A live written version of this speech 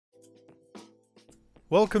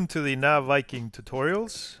Welcome to the Nav Viking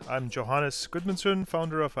tutorials. I'm Johannes Gudmundsson,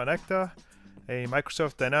 founder of Anecta, a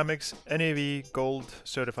Microsoft Dynamics NAV Gold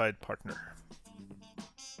certified partner.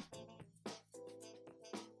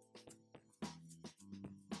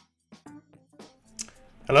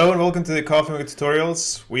 Hello and welcome to the Coffee Mug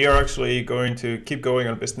tutorials. We are actually going to keep going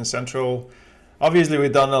on Business Central. Obviously,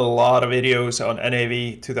 we've done a lot of videos on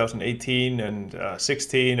NAV 2018 and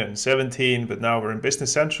 16 and 17, but now we're in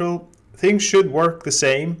Business Central. Things should work the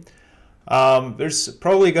same. There's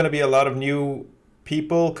probably going to be a lot of new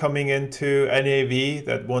people coming into NAV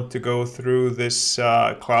that want to go through this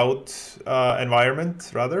cloud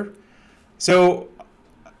environment, rather. So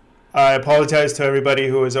I apologize to everybody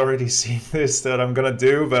who has already seen this that I'm going to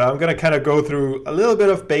do, but I'm going to kind of go through a little bit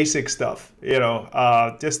of basic stuff,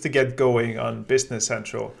 just to get going on Business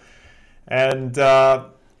Central.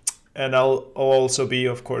 And I'll also be,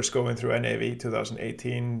 of course, going through NAV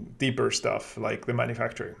 2018, deeper stuff like the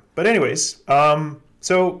manufacturing. But anyways,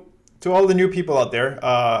 so to all the new people out there,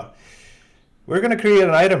 we're going to create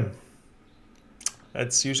an item.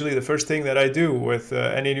 That's usually the first thing that I do with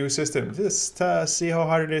any new system, just see how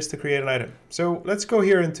hard it is to create an item. So let's go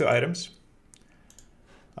here into items.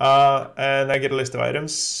 And I get a list of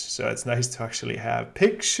items. So it's nice to actually have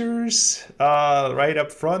pictures right up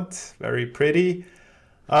front, very pretty.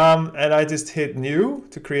 And I just hit new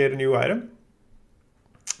to create a new item.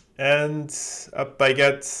 And up I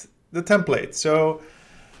get the template. So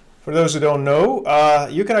for those who don't know,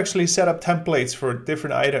 you can actually set up templates for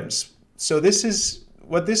different items. So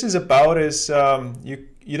what this is about is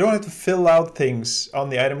you don't have to fill out things on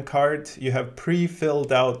the item card. You have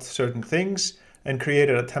pre-filled out certain things and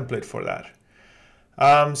created a template for that.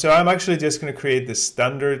 So I'm actually just going to create this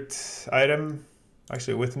standard item,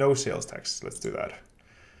 actually with no sales text. Let's do that.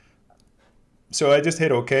 So I just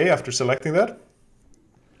hit OK after selecting that.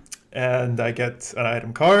 And I get an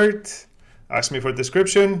item card. Ask me for a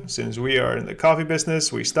description. Since we are in the coffee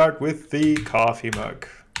business, we start with the coffee mug.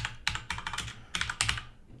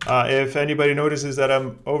 If anybody notices that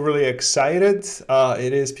I'm overly excited,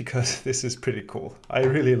 it is because this is pretty cool. I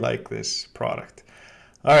really like this product.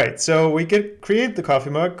 All right, so we create the coffee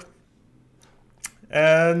mug.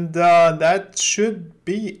 And that should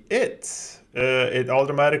be it. It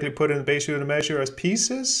automatically put in base unit measure as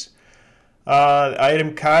pieces.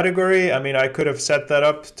 Item category, I mean, I could have set that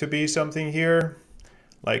up to be something here,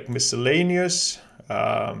 like miscellaneous.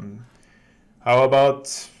 How about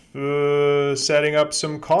setting up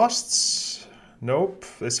some costs? Nope,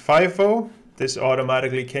 it's FIFO. This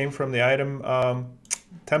automatically came from the item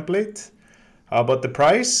template. How about the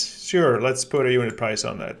price? Sure, let's put a unit price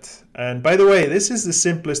on that. And by the way, this is the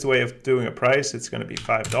simplest way of doing a price. It's going to be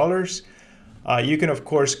 $5. You can, of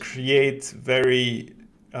course, create very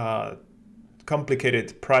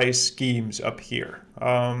complicated price schemes up here.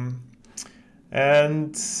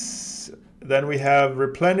 And then we have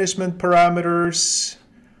replenishment parameters.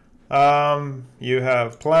 You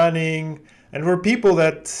have planning. And for people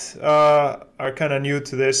that are kind of new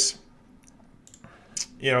to this,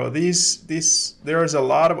 there's a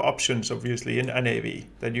lot of options, obviously, in NAV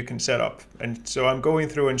that you can set up. And so I'm going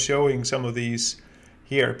through and showing some of these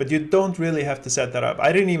here, but you don't really have to set that up.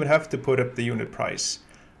 I didn't even have to put up the unit price.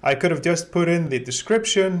 I could have just put in the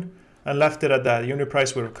description and left it at that. Unit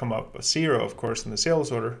price would have come up a 0, of course, in the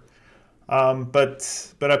sales order.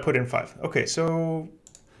 But I put in 5. Okay, so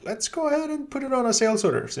let's go ahead and put it on a sales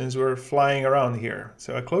order since we're flying around here.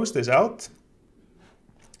 So I close this out.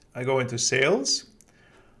 I go into sales.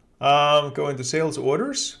 Go into sales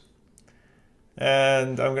orders.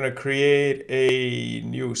 And I'm going to create a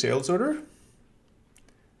new sales order.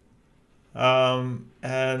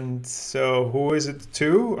 And so who is it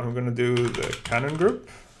to? I'm going to do the Canon group.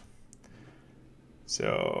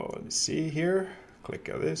 So let me see here. Click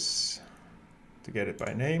on this to get it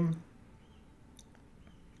by name.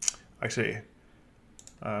 Actually,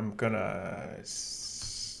 I'm going to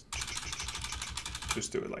just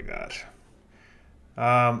do it like that.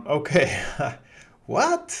 Okay.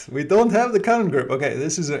 What? We don't have the Canon group. Okay,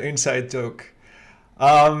 this is an inside joke.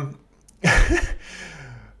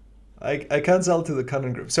 I can't sell to the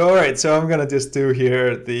Canon group. So all right, so I'm gonna just do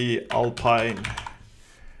here the Alpine.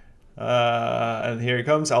 And here it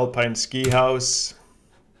comes, Alpine Ski House.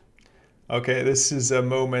 Okay, this is a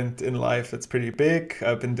moment in life that's pretty big.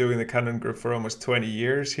 I've been doing the Canon group for almost 20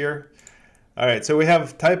 years here. All right, so we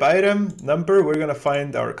have type item, number. We're gonna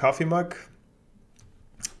find our coffee mug.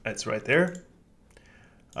 It's right there.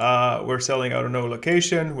 We're selling out of no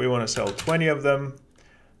location. We wanna sell 20 of them.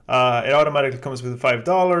 It automatically comes with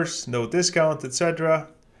 $5, no discount, etc.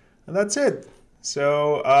 And that's it.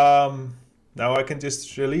 So Now I can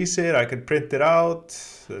just release it. I can print it out.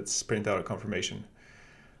 Let's print out a confirmation.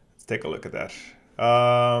 Let's take a look at that.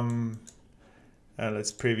 And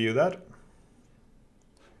let's preview that.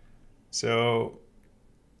 So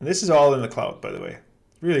this is all in the cloud, by the way.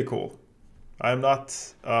 Really cool. I'm not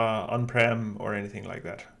on-prem or anything like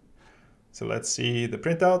that. So let's see the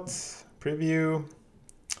printout, preview.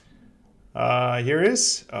 Here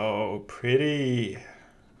is, oh, pretty.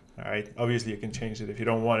 All right, obviously you can change it if you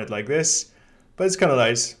don't want it like this, but it's kind of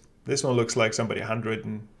nice. This one looks like somebody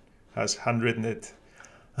handwritten, has handwritten it.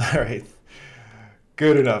 All right,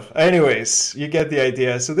 good enough. Anyways, you get the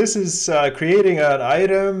idea. So this is creating an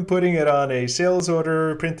item, putting it on a sales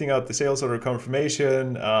order, printing out the sales order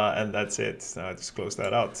confirmation, and that's it. I just close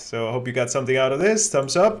that out. So I hope you got something out of this.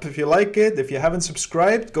 Thumbs up if you like it. If you haven't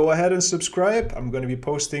subscribed, go ahead and subscribe. I'm going to be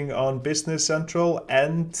posting on Business Central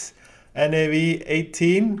and NAV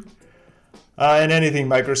 18 and anything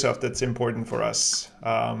Microsoft that's important for us.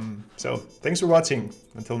 So thanks for watching.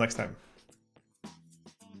 Until next time.